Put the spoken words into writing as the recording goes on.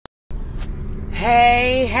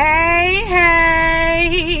Hey, hey,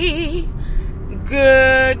 hey.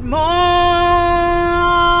 Good morning.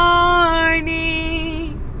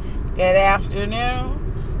 Good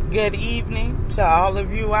afternoon. Good evening to all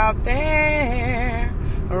of you out there.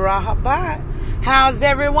 Rahabat. How's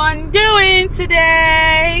everyone doing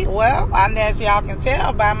today? Well, as y'all can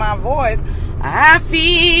tell by my voice, I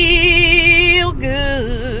feel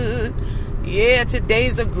good. Yeah,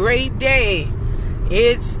 today's a great day.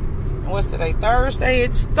 It's, what's today? Thursday?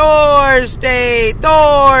 It's Thursday.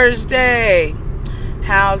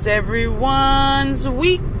 How's everyone's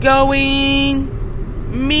week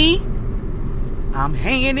going? Me? I'm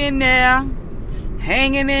hanging in there.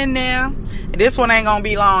 This one ain't gonna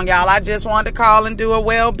be long, y'all. I just wanted to call and do a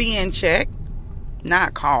well-being check.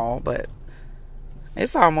 Not call, but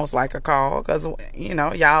it's almost like a call because,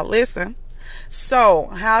 y'all listen. So,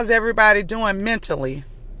 how's everybody doing mentally?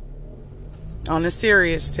 On a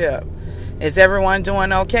serious tip. Is everyone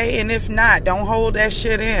doing okay? And if not, don't hold that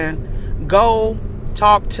shit in. Go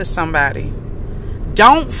talk to somebody.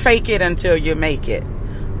 Don't fake it until you make it.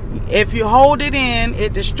 If you hold it in,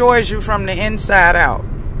 it destroys you from the inside out.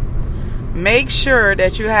 Make sure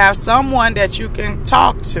that you have someone that you can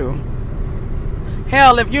talk to.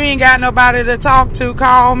 Hell, if you ain't got nobody to talk to,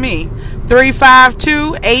 call me.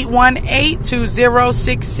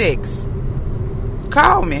 352-818-2066.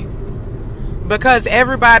 Call me. Because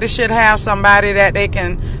everybody should have somebody that they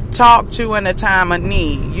can talk to in a time of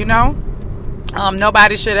need,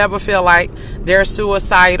 Nobody should ever feel like they're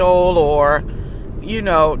suicidal or,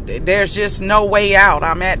 there's just no way out.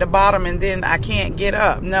 I'm at the bottom and then I can't get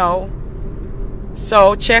up. No.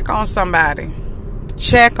 So check on somebody.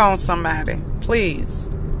 Please.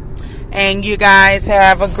 And you guys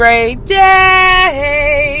have a great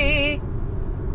day.